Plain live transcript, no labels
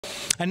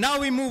And now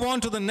we move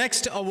on to the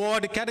next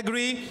award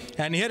category,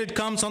 and here it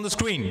comes on the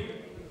screen.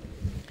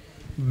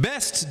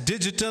 Best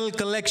Digital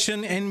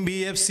Collection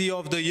NBFC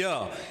of the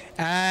Year.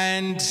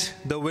 And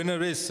the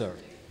winner is, sir.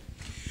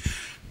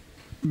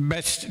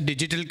 Best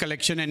Digital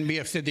Collection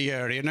NBFC of the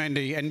Year. You know, in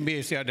the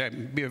NBFC, or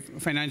the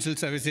financial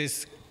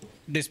services,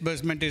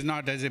 disbursement is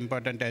not as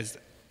important as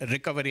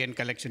recovery and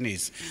collection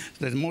is.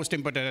 The most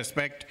important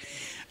aspect.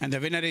 And the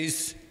winner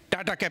is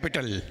Tata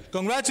Capital.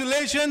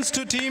 Congratulations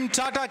to Team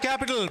Tata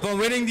Capital for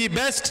winning the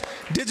Best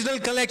Digital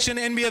Collection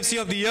NBFC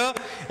of the Year.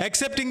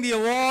 Accepting the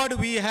award,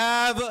 we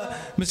have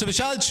Mr.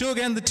 Vishal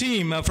Chugh and the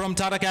team from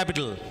Tata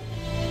Capital.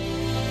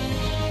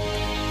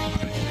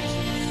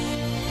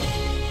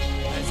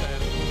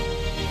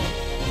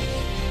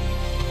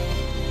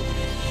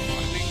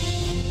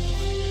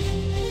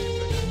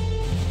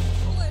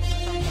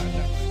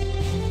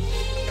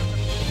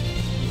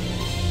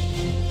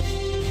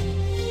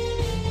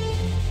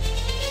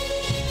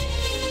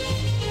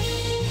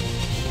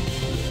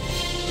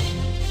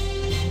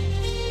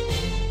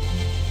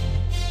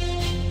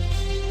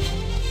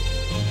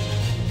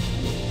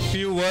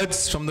 Few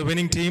words from the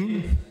winning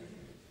team.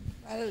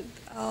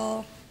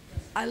 Well,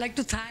 I'd like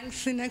to thank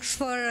Synnex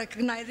for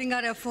recognizing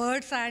our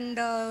efforts, and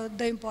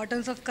the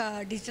importance of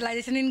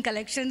digitalization in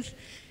collections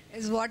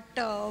is what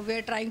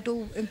we're trying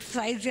to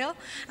emphasize here.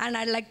 And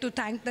I'd like to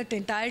thank the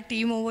entire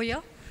team over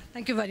here.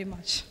 Thank you very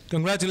much.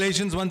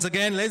 Congratulations once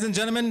again. Ladies and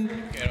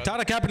gentlemen,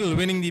 Tata Capital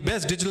winning the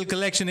Best Digital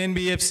Collection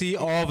NBFC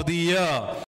of the Year.